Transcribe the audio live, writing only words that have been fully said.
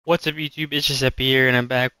What's up YouTube, it's just Epi here and I'm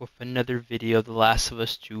back with another video of The Last of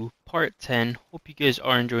Us 2 Part 10. Hope you guys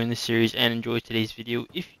are enjoying the series and enjoy today's video.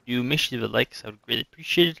 If you do, make sure to leave a like, because I would greatly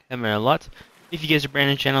appreciate it. That meant a lot. If you guys are brand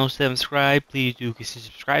new to the channel and still haven't subscribed, please do consider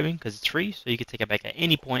subscribing because it's free, so you can take it back at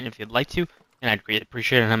any point if you'd like to, and I'd greatly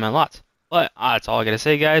appreciate it and that meant a lot. But that's all I gotta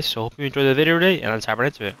say guys, so hope you enjoy the video today and let's hop right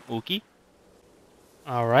into it. Okay?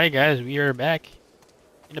 Alright guys, we are back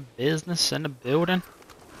in the business, in the building.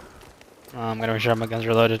 I'm gonna make sure my guns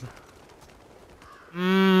are loaded. Where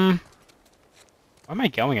am I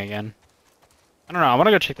going again? I don't know. I want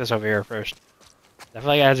to go check this over here first. I feel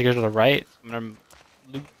like I have to go to the right. I'm gonna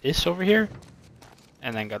loot this over here,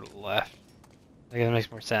 and then go to the left. I think that makes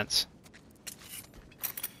more sense.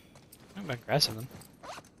 I'm gonna grab something.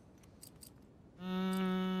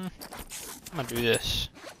 I'm gonna do this.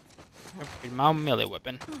 Upgrade my melee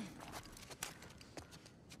weapon.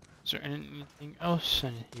 Is there anything else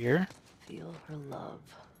in here? Feel her love.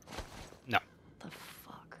 No. The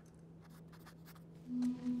fuck?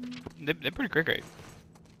 They're pretty great.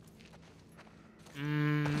 Is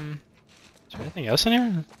there anything else in here?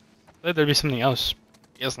 I feel like there'd be something else.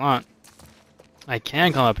 Guess not. I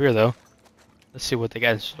can come up here though. Let's see what they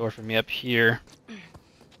got in store for me up here.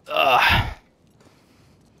 Ugh.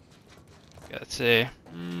 Let's see.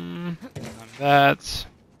 That.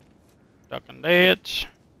 Duck and that.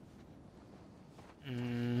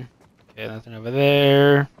 Okay, nothing over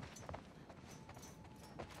there.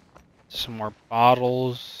 Some more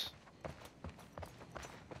bottles.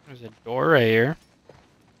 There's a door right here.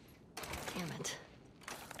 Damn it.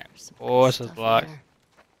 Oh, this is blocked.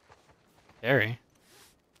 Scary.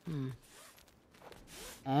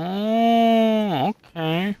 Oh,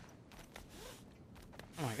 okay.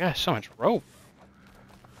 Oh my gosh, so much rope.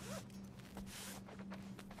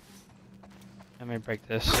 Let me break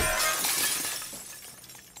this.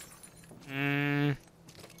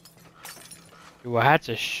 Do I have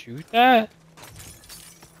to shoot that?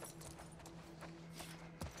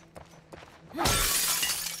 Okay,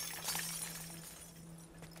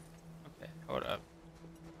 hold up.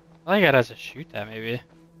 I think I'd have to shoot that maybe.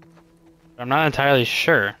 But I'm not entirely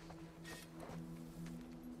sure.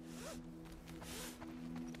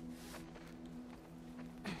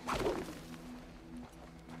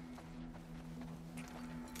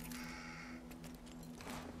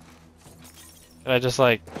 Should I just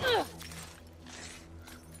like...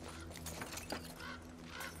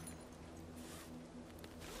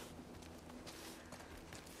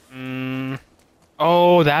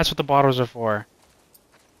 Oh, that's what the bottles are for.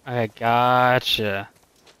 Okay, gotcha.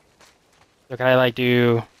 So can I like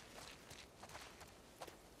do...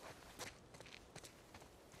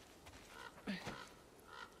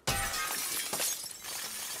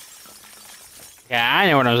 Yeah, I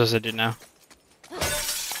know what I'm supposed to do now.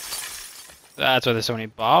 That's why there's so many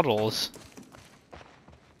bottles.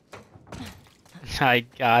 I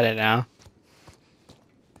got it now.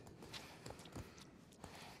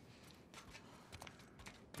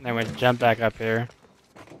 Then we jump back up here.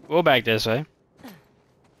 Go back this way.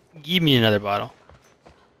 Give me another bottle.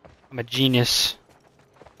 I'm a genius.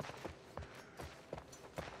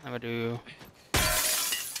 I'm gonna do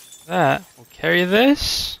that. We'll carry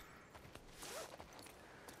this.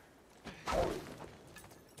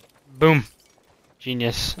 Boom.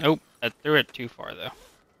 Genius. Oh, I threw it too far though.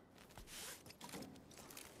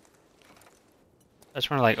 I just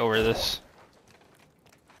want to like over this.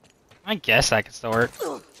 I guess that could still work.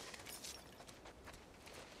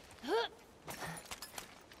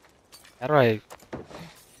 How do I...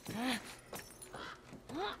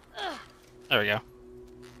 There we go.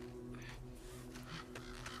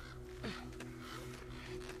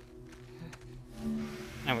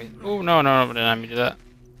 And we... Oh, no, no, no, didn't let me do that.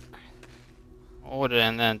 Hold it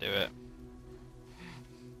and then do it.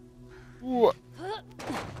 Ooh.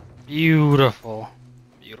 Beautiful.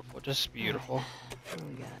 Beautiful, just beautiful. What do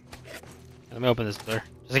we got? Let me open this door,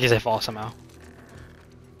 just in case I fall somehow.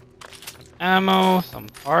 Some ammo, some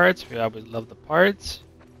parts. We always love the parts.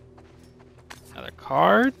 Another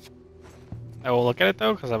card. I will look at it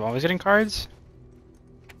though, because I'm always getting cards.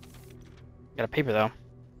 Got a paper though.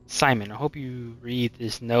 Simon, I hope you read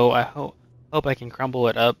this note. I hope I can crumble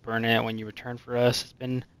it up, burn it when you return for us. It's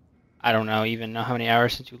been, I don't know, even know how many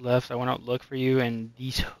hours since you left. I went out to look for you, and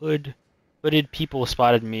these hooded people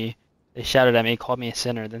spotted me. They shouted at me, called me a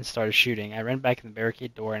sinner, then started shooting. I ran back in the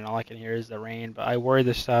barricade door, and all I can hear is the rain. But I worry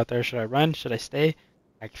this out there. Should I run? Should I stay?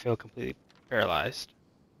 I feel completely paralyzed.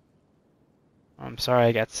 I'm sorry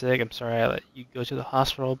I got sick. I'm sorry I let you go to the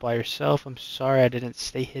hospital by yourself. I'm sorry I didn't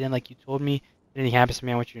stay hidden like you told me. If anything happens to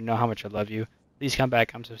me, I want you to know how much I love you. Please come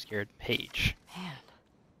back. I'm so scared. Paige.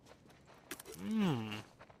 Man.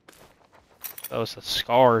 Oh, it's the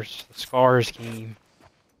scars. The scars game.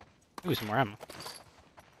 Ooh, some more ammo.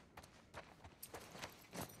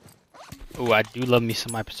 Ooh, I do love me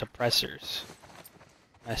some of my suppressors.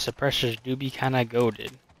 My suppressors do be kinda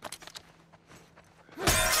goated.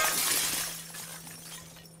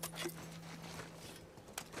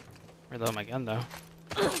 Reload my gun though.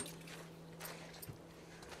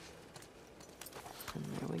 And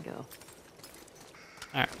there we go.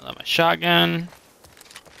 Alright, reload my shotgun.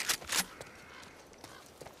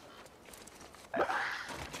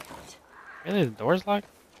 Really, the door's locked?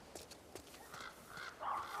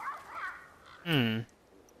 Hmm.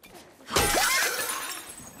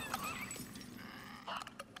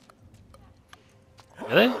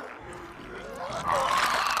 Really? You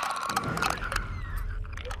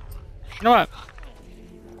know what?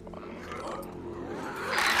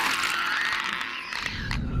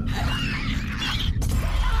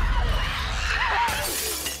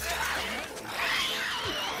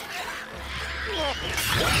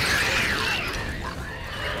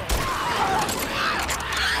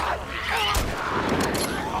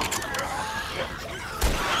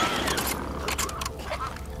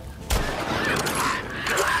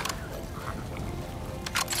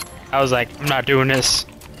 I was like, I'm not doing this.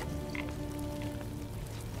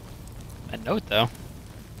 A note though.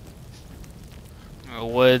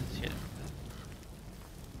 Wood.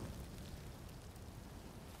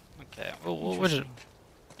 Okay, well, what is it?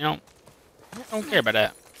 You know, I don't care about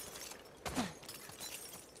that.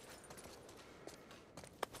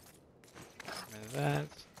 That.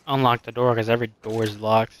 Unlock the door because every door is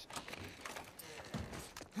locked.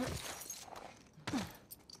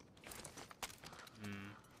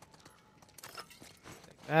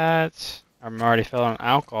 That. I'm already filling on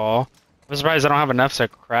alcohol. I'm surprised I don't have enough to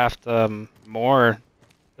craft more.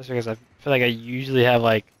 Just because I feel like I usually have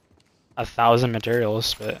like 1,000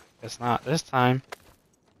 materials, but it's not this time.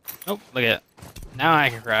 Nope, look at it. Now I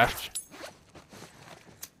can craft.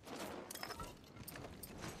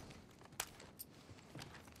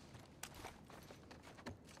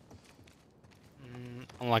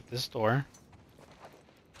 Unlock this door.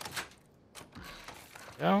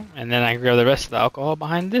 Go, and then I can grab the rest of the alcohol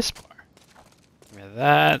behind this bar. Give me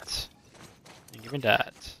that. And give me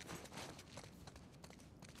that.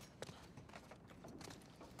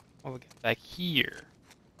 What we get back here?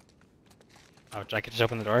 Oh, I could just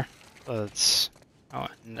open the door. Well, that's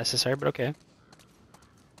unnecessary, but okay.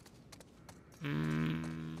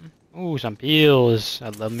 Ooh, some pills. I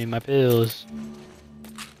love me my pills.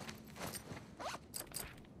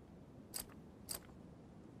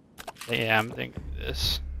 Yeah, I'm thinking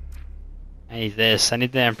this. I need this. I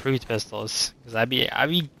need the improved pistols, cause I be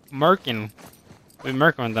murking. We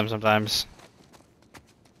murking with them sometimes.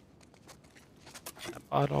 A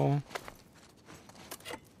bottle.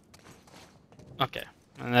 Okay,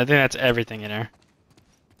 and I think that's everything in there.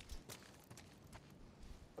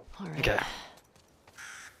 All right. Okay.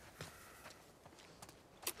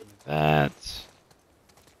 That.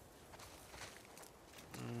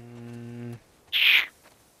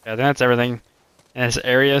 Yeah, I think that's everything in this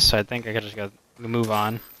area, so I think I could just go move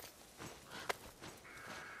on.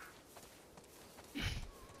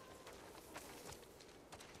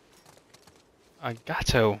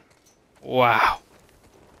 Gato. Wow.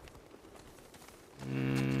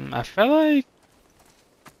 I feel like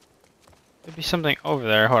there'd be something over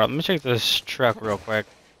there. Hold on, let me check this truck real quick.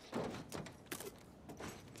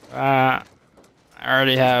 I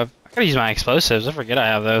already have. I gotta use my explosives. I forget I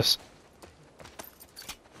have those.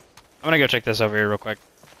 I'm gonna go check this over here real quick.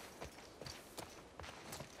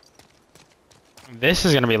 This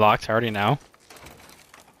is gonna be locked. I already know. Of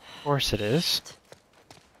course it is.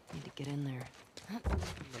 Need to get in there.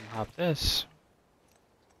 Hop this.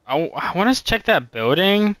 I want to check that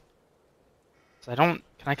building. So I don't.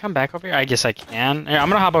 Can I come back over here? I guess I can. Here, I'm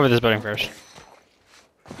gonna hop over this building first.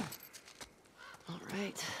 All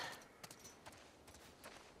right.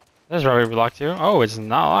 This is probably locked too. Oh, it's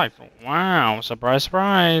not locked. Wow! Surprise,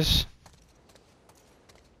 surprise.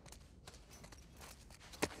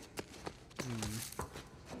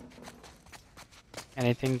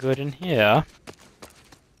 Anything good in here?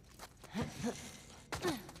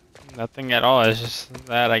 Nothing at all. It's just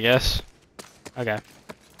that, I guess. Okay.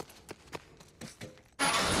 Damn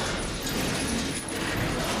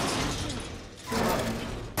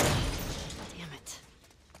it.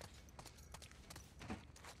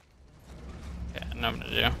 Okay, I know what I'm gonna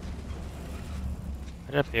do.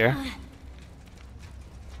 Right up here.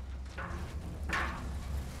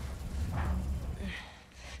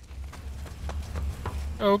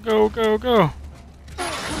 Go, go, go, go!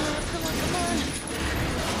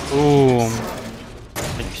 Ooh,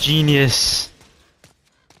 a genius.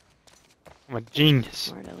 I'm a genius.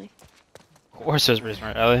 Smart, Ellie. Of course it was pretty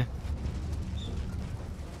smart, Ellie.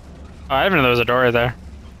 Oh, I didn't know there was a door right there.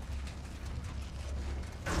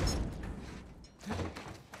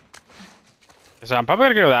 So I'm probably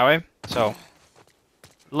gonna go that way. So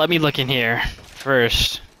let me look in here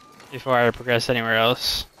first before I progress anywhere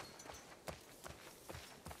else.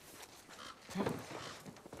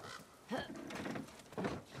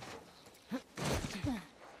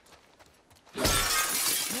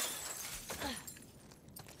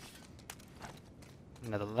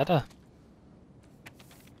 Another letter.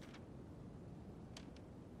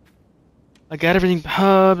 I got everything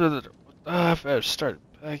pubbed. I better start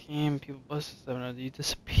packing. People, buses, you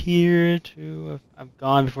disappeared too. I'm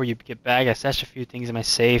gone before you get back. I stashed a few things in my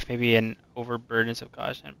safe. Maybe an overabundance of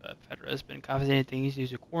caution, but Fedra has been confiscating things due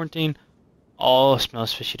to quarantine. All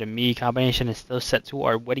smells fishy to me. Combination is still set to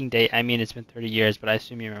our wedding date. I mean, it's been 30 years, but I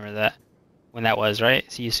assume you remember that. When that was,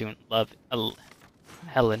 right? See you soon. Love,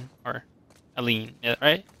 Helen, or Aline. Yeah,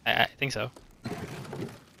 right? I think so.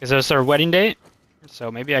 Because it was our wedding date.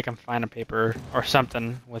 So maybe I can find a paper or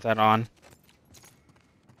something with that on.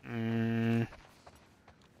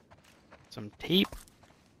 Some tape.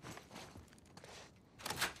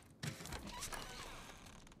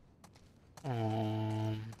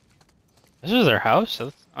 This is their house?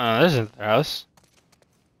 Oh, this isn't their house.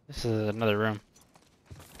 This is another room.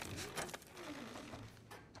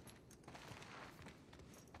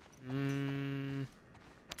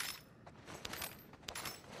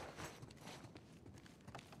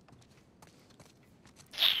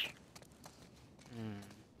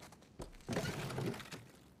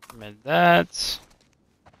 Made that.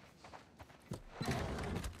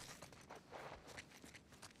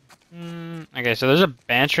 Okay, so there's a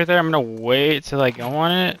bench right there. I'm gonna wait till I go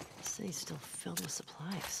on it. The city's still filled with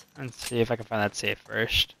supplies. And see if I can find that safe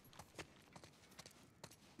first.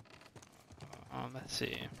 Let's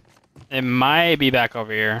see. It might be back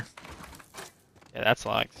over here. Yeah, that's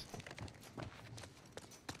locked.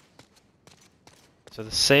 So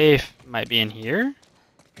the safe might be in here.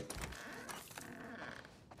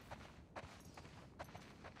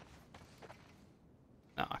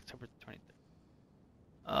 No, October 23rd.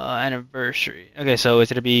 Anniversary. Okay, so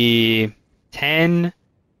it's gonna be 10,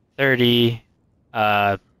 30,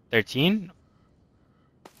 13?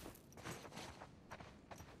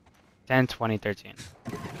 10, 20, 13.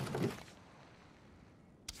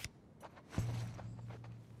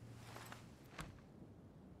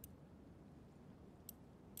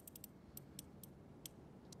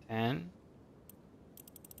 And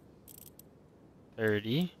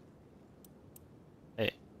 30.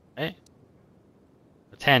 Hey, hey.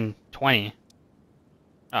 10, 20.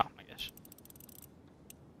 Oh my gosh.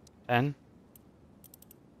 10.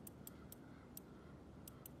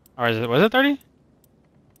 Or is it, was it 30?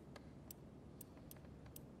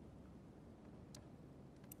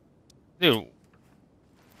 Dude.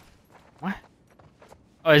 What?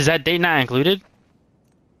 Oh, is that date not included?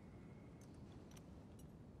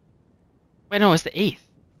 Wait, no, it's the 8th.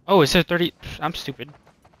 Oh, it says 30. I'm stupid.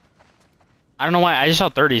 I don't know why. I just saw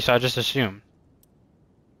 30, so I just assumed.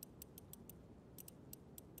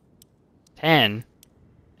 10,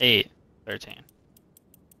 8, 13.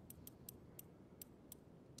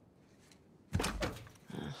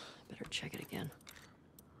 Better check it again.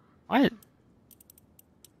 What?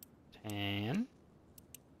 10,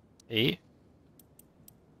 8.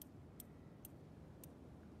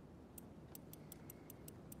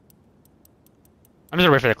 I'm just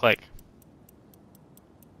gonna wait for the click.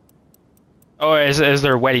 Oh, is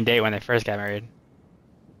their wedding date when they first got married?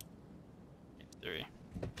 3.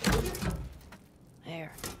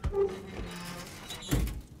 There.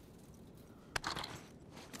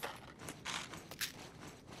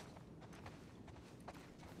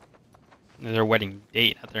 Their wedding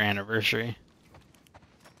date, not their anniversary.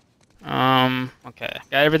 Okay.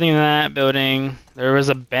 Got everything in that building. There was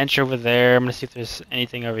a bench over there. I'm gonna see if there's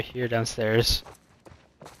anything over here downstairs.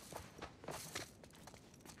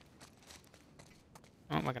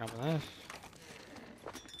 Oh, I'm not gonna open this.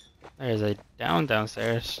 There's a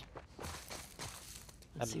downstairs.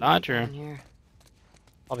 Let's A see laundry what's room. in here.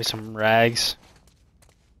 Probably some rags.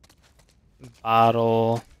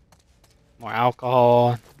 Bottle. More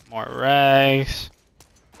alcohol. More rags.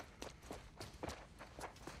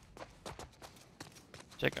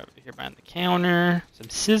 Check over here behind the counter. Some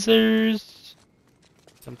scissors.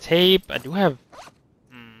 Some tape. I do have.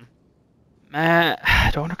 Matt,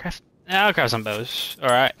 I don't want to craft. I'll craft some bows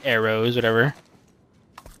or arrows, whatever.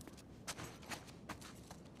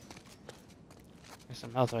 There's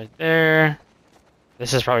some health right there.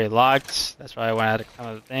 This is probably locked. That's why I went out to come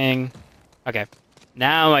of the thing. Okay.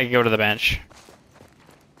 Now I can go to the bench.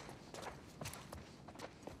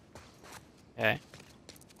 Okay.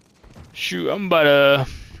 Shoot, I'm about to...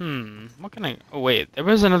 What can I... Oh, wait. There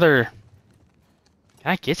was another...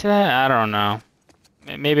 Can I get to that? I don't know.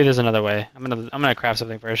 Maybe there's another way. I'm gonna craft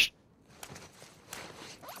something first.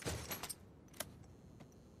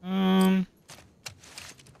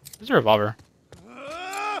 There's a revolver.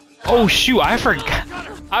 Oh shoot! I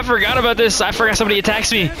forgot about this. I forgot somebody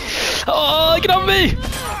attacks me. Oh, get off me!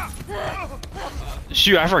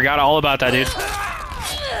 Shoot! I forgot all about that, dude.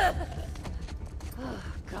 Oh,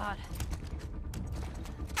 God.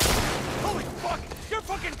 Holy fuck! You're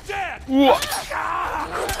fucking dead! Whoa.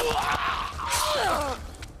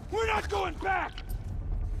 We're not going back!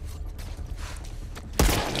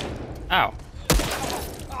 Ow.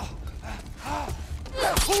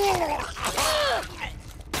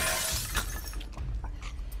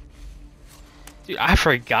 Dude, I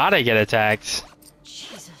forgot I get attacked.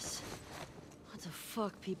 Jesus. What the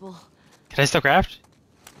fuck, people? Can I still craft?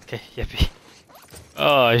 Okay, yippee.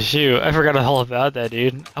 Oh shoot, I forgot all about that,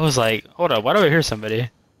 dude. I was like, hold up, why do I hear somebody?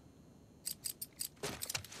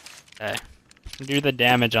 Okay. Do the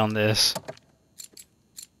damage on this.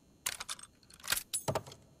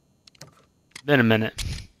 Been a minute.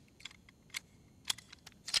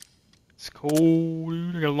 It's cold,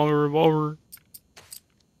 dude. I got a longer revolver.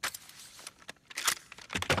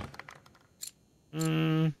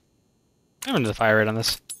 I'm into the fire rate on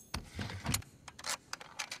this.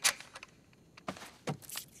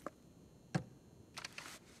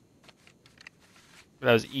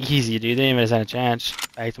 That was easy, dude. They didn't even stand a chance.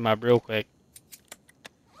 Backed him up real quick.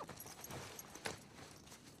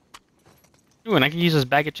 Ooh, and I can use this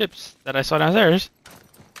bag of chips that I saw downstairs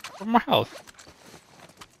for more health.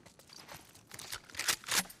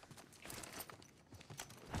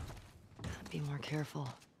 Be more careful.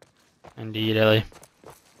 Indeed, Ellie.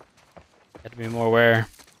 Have to be more aware.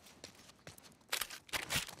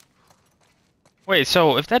 Wait,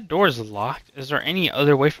 so if that door is locked, is there any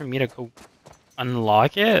other way for me to go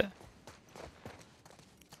unlock it?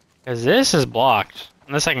 Because this is blocked.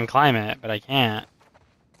 Unless I can climb it, but I can't.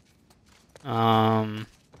 Is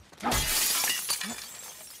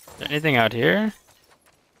there anything out here?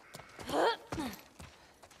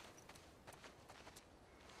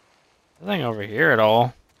 Nothing over here at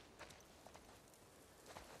all.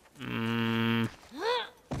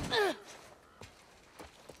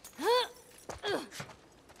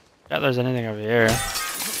 Doubt there's anything over here.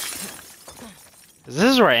 'Cause this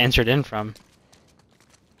is where I entered in from.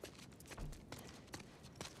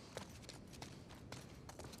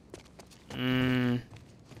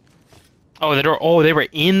 Oh, the door. Oh, they were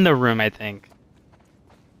in the room, I think.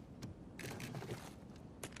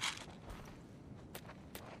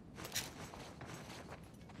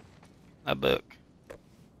 A book. I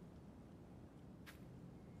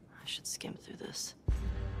should skim through this.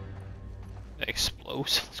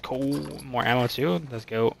 Explosives. Cool. More ammo too. Let's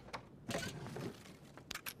go.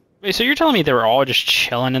 Wait, so you're telling me they were all just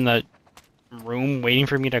chilling in the room waiting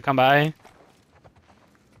for me to come by?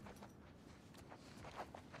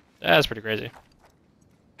 That's pretty crazy.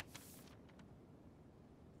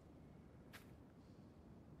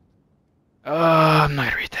 I'm not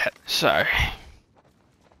gonna read that. Sorry.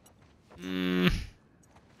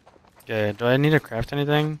 Okay, do I need to craft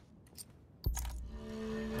anything?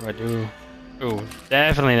 What do I do? Ooh,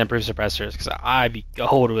 definitely the improved suppressors, because I'd be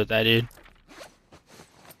gold with that, dude.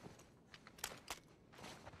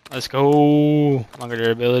 Let's go. Longer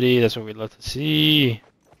durability, that's what we'd love to see.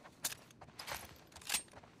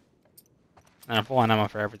 And I'm full on ammo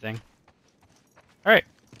for everything. Alright.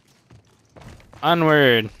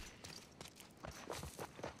 Onward.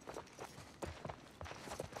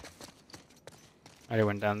 Already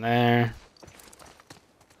went down there.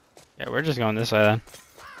 Yeah, we're just going this way then.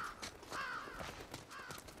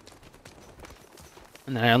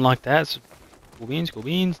 And then I unlocked that. So cool beans, cool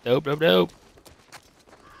beans. Dope, dope, dope.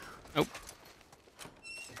 Nope.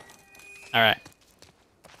 Alright.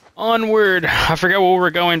 Onward. I forgot where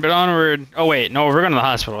we're going, but onward. Oh wait, no, we're going to the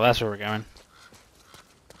hospital. That's where we're going.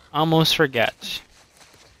 Almost forget.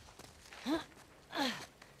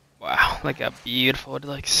 Wow, like a beautiful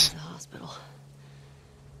deluxe. The hospital.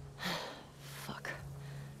 Fuck.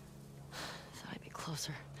 Thought I'd be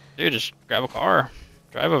closer. Dude, just grab a car.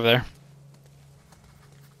 Drive over there.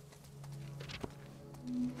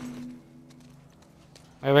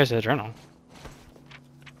 Wait, where's the journal?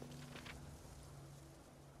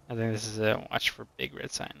 I think this is it. Watch for big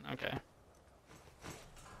red sign. Okay.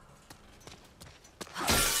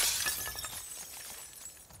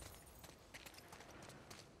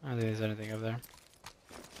 I don't think there's anything over there.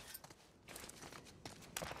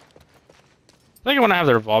 I think I want to have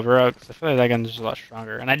the revolver out because I feel like that gun's just a lot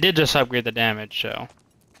stronger. And I did just upgrade the damage, so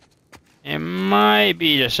it might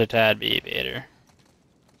be just a tad bit better.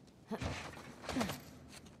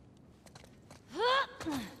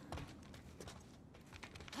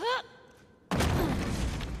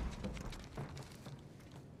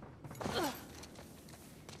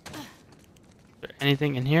 Is there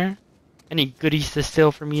anything in here? Any goodies to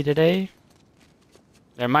steal from me today?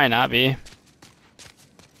 There might not be.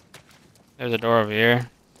 There's a door over here.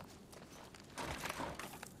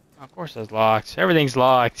 Of course it's locked. Everything's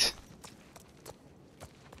locked.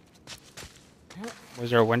 Was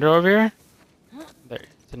there a window over here? There,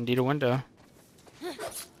 it's indeed a window.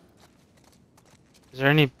 Is there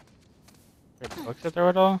any books up there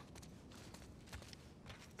at all?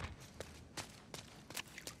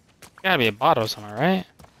 Gotta be a bottle somewhere, right?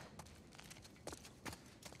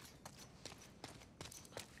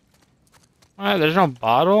 What? There's no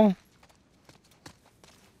bottle?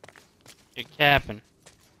 You're capping.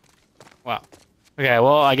 Wow. Okay,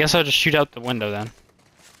 well, I guess I'll just shoot out the window then.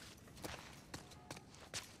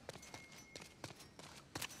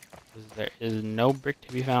 There is no brick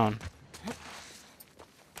to be found.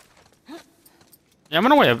 Yeah, I'm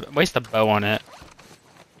gonna waste a bow on it.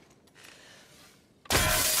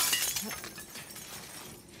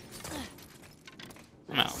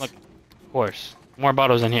 No, look. Of course. More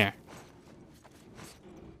bottles in here.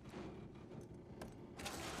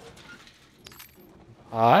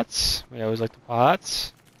 Pots. We always like the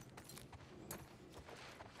pots.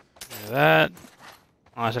 Look at that.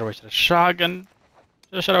 Oh, I should have wasted a shotgun.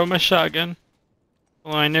 Should have shot out with my shotgun.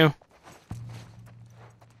 Well, I knew.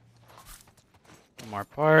 More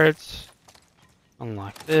parts.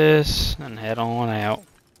 Unlock this and head on out.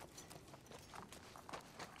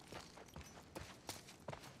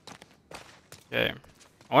 Okay.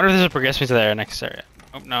 I wonder if this will progress me to the next area.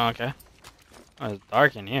 Oh, no, okay. Oh, it's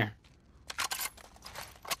dark in here.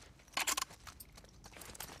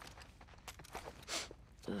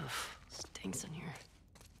 Oof, stinks in here.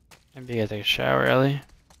 Maybe you gotta take a shower, Ellie.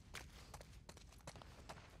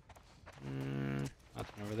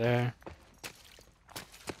 Nothing over there.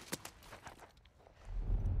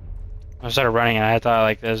 I started running and I thought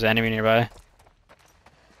like there's an enemy nearby.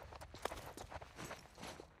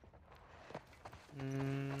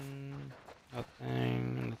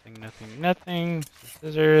 Nothing.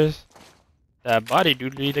 Scissors. That body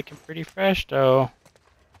doodly looking pretty fresh though.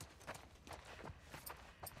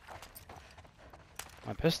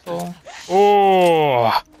 My pistol.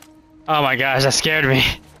 Oh! Oh my gosh, that scared me.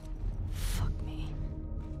 Fuck me.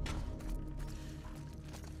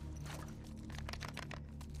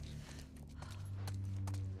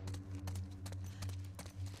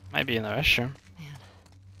 Might be in the restroom. Man,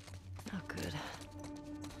 not good.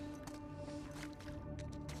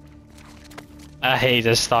 I hate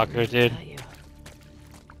this stalker, dude. Got you.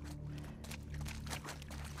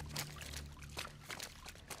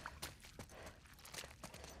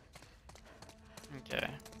 Okay.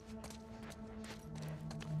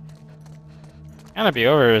 Gotta be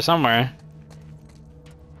over here somewhere.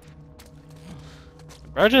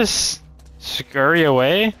 Bro, just scurry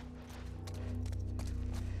away.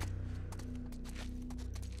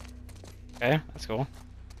 Okay, that's cool.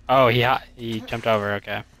 Oh, he jumped over.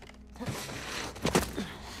 Okay.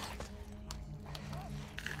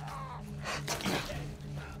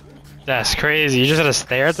 That's crazy. You just had to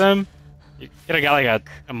stare at them? You could have got like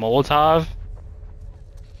a Molotov. Need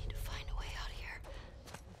to find a way out of here.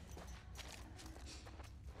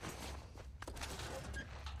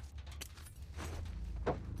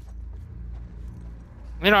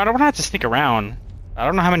 You know, I don't want to have to sneak around. I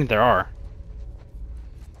don't know how many there are.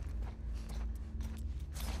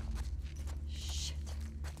 Shit.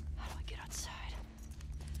 How do I get outside?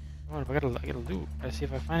 What if I gotta loot? Gotta see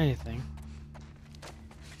if I find anything.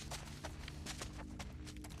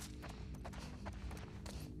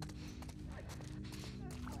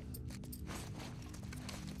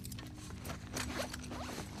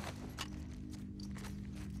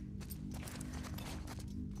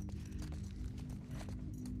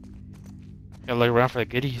 Gotta look around for the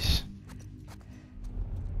goodies.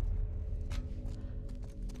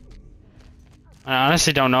 I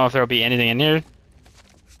honestly don't know if there'll be anything in here.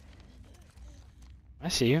 I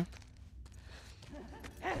see you.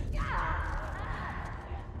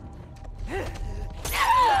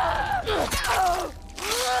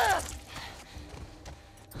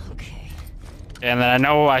 Okay. And then I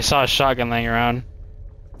know I saw a shotgun laying around.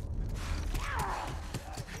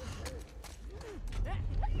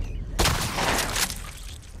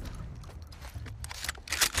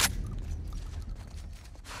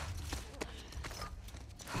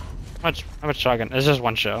 How much shotgun? It's just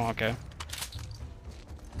one shell. Okay.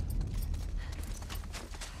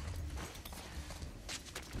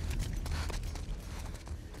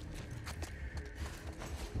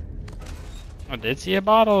 I did see a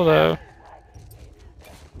bottle though.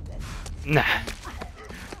 Nah.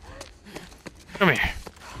 Come here.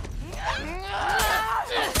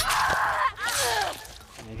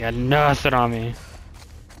 You got nothing on me.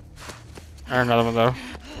 Or another one though.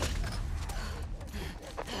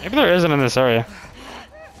 Maybe there isn't in this area.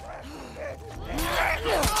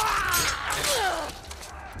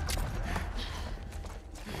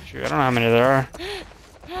 Shoot, I don't know how many there are.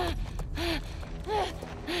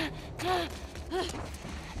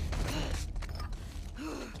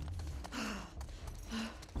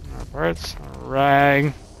 Parts, a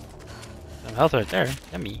rag. Some health right there.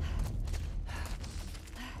 Yummy.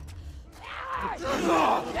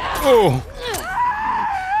 Oh!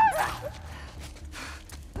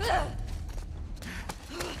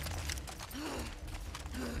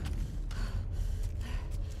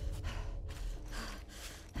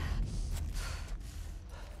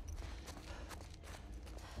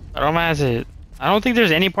 I don't think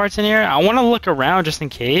there's any parts in here. I want to look around just in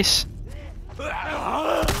case.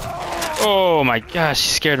 Oh my gosh, she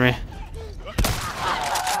scared me.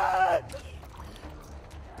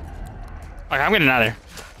 Like, I'm getting out of there.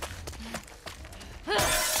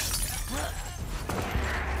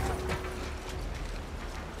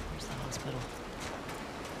 Where's the hospital?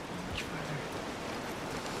 Not much farther.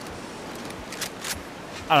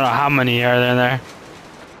 I don't know how many are there in there.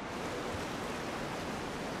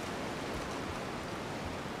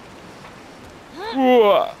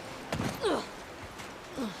 Whoa.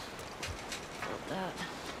 That.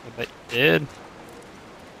 I bet you did.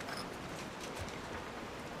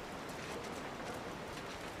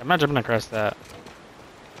 I'm not jumping across that.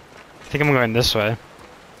 I think I'm going this way.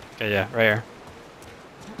 Okay, yeah, right here.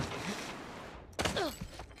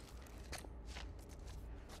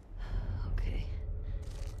 Okay.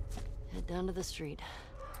 Head down to the street.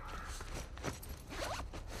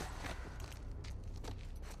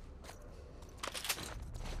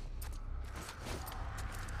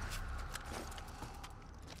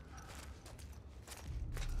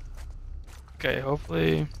 Okay,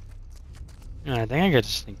 hopefully. Yeah, I think I could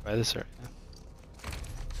just sneak by this area.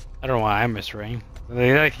 I don't know why I'm misreading.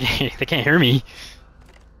 They can't hear me.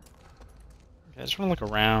 Okay, I just want to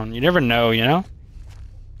look around. You never know, you know?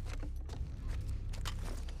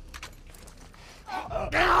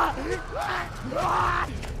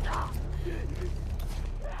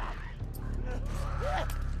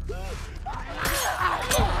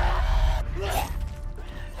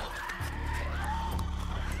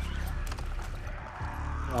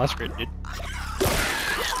 Oh, that's great, dude.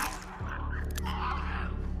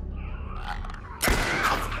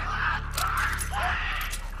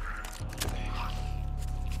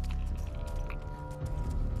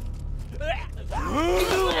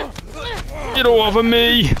 Get off of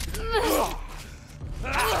me!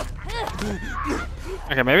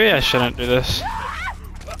 Okay, maybe I shouldn't do this.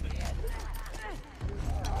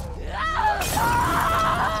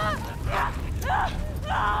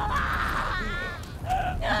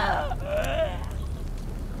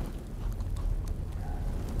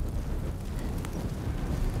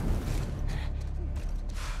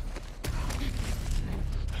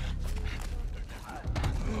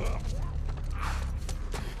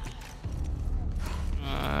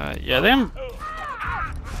 Yeah, them.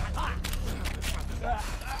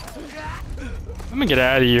 Let me get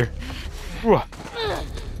out of here. Whoa.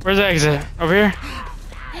 Where's the exit? Over here?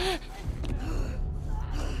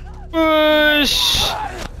 Push!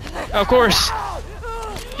 Of course.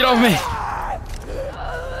 Get off me.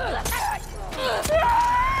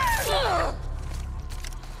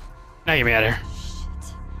 Now get me out of here.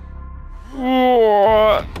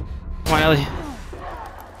 Whoa. Come on, Ellie.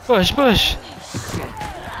 Push, push.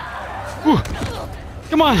 Woo.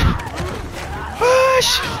 Come on.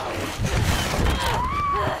 Push.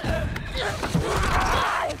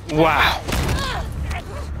 Wow.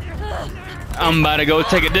 I'm about to go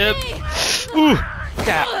take a dip. Ooh.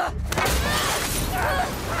 Yeah.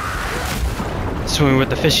 Swimming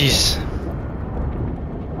with the fishies.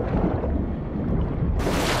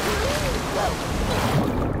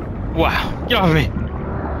 Wow. Get off of me.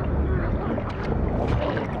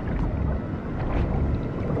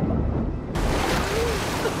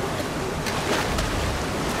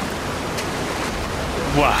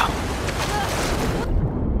 Wow.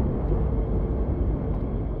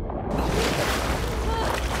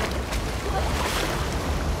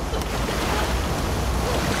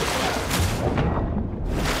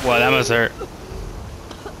 Wow, that must hurt.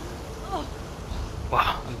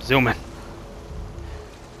 Wow, I'm zooming.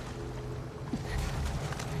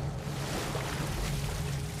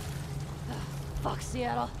 Fuck,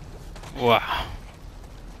 Seattle. Wow.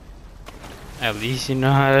 At least you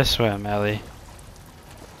know how to swim, Ellie.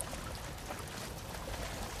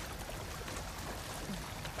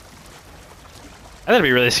 That'd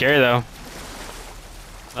be really scary though.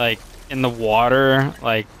 Like in the water,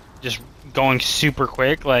 like just going super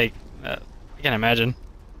quick. Like I can't imagine.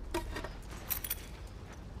 I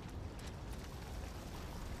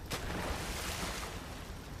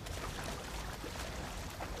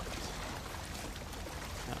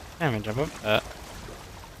can't even jump up that.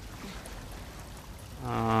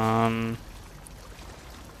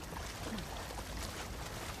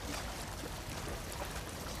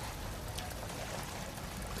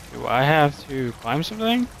 Do I have to climb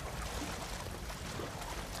something?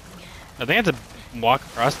 I think I have to walk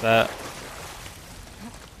across that.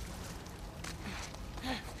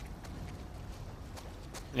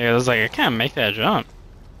 Yeah, it was like, I can't make that jump.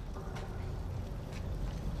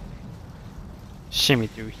 Shimmy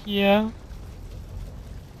through here.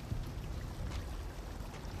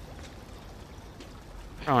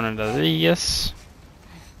 Going into this.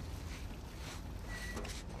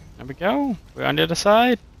 There we go. We're on the other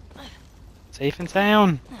side. Safe and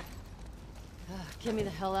sound. Get me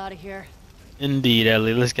the hell out of here. Indeed,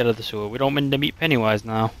 Ellie. Let's get out of the sewer. We don't mean to meet Pennywise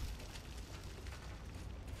now.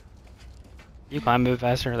 You climb a bit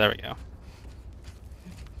faster. There we go.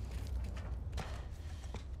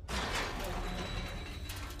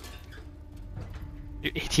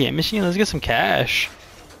 Dude, ATM machine. Let's get some cash.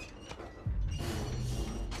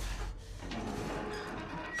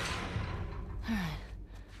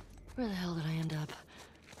 Where the hell did I end up?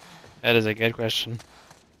 That is a good question.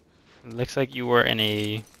 It looks like you were in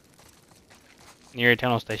a near a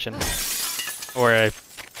tunnel station, or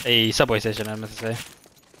a subway station. I meant to say.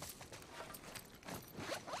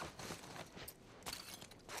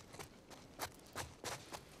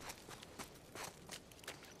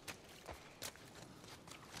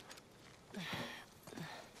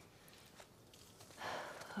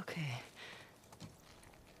 Okay.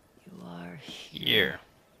 You are Here,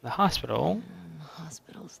 the hospital. And the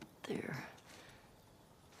hospital's there.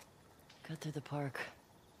 Cut through the park.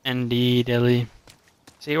 Indeed, Ellie.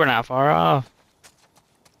 See, we're not far off.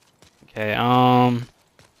 Okay,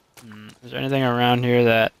 is there anything around here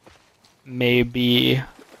that maybe,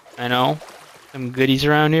 I know, some goodies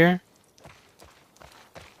around here?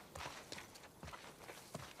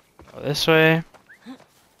 Go this way.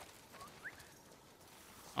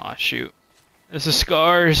 Aw, shoot. This is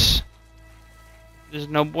scars. There's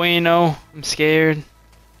no bueno. I'm scared.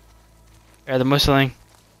 Yeah, the Musling.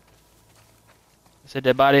 It's a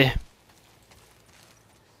dead body.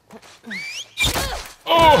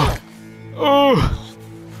 Oh! Oh!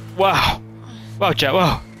 Wow. Wow, chat,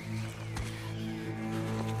 wow.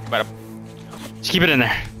 Better. Just keep it in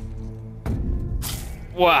there.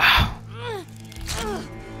 Wow.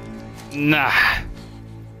 Nah.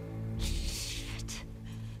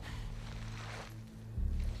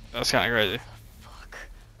 That's kind of crazy. Fuck.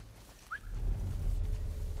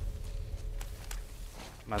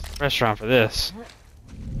 My restaurant for this.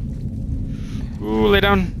 Ooh, lay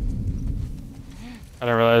down. I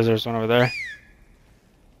didn't realize there's one over there.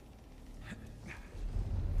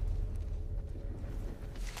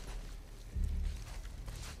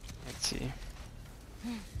 Let's see.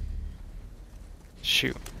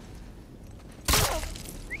 Shoot.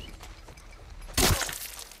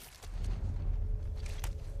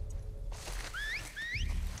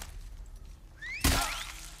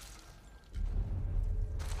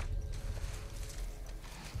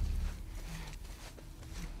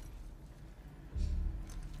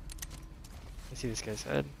 I see this guy's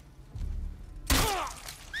head.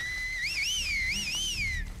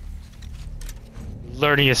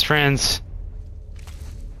 Learning his friends.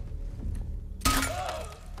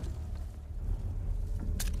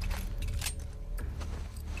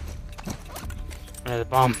 Another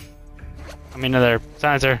bomb. I mean, another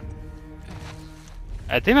silencer.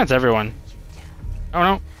 I think that's everyone. Oh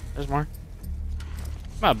no, there's more.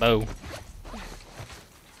 My bow.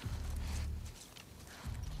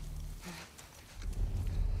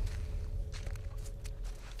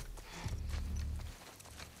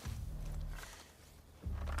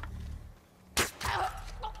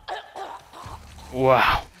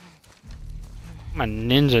 Wow. I'm a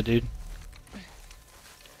ninja, dude.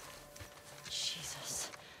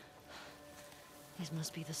 Jesus. These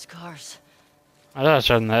must be the scars. I thought I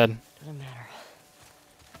shot in the head. Doesn't matter.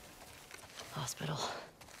 Hospital.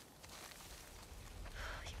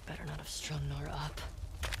 You better not have strung Nora up.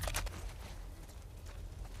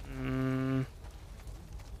 Am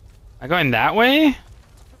I going that way?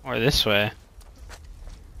 Or this way?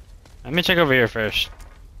 Let me check over here first.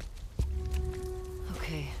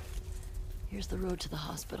 Okay. Here's the road to the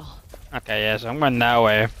hospital. Okay, yeah, so I'm going that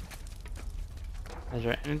way. Is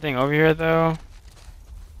there anything over here, though?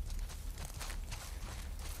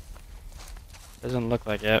 Doesn't look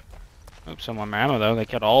like it. Oops, some more ammo, though. They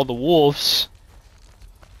killed all the wolves.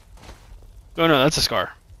 Oh, no, that's a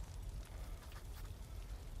scar.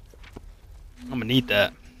 I'm gonna need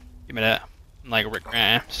that. Give me that. Like Rick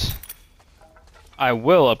Grimes. I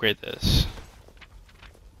will upgrade this.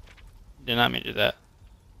 Did not mean to do that.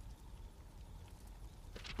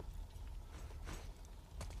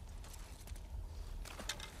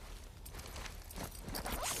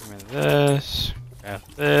 Give me this. Grab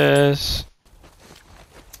this.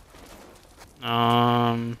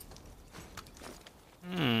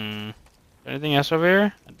 Anything else over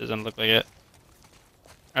here? It doesn't look like it.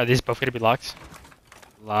 Are these both gonna be locked?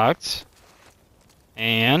 Locked.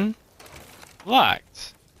 And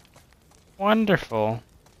locked. Wonderful.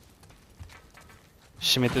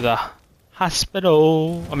 Shimmy through the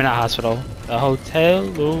hospital. I mean, not hospital. The hotel.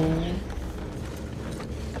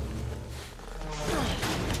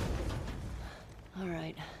 All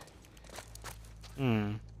right.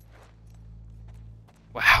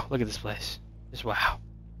 Wow, look at this place. Just wow.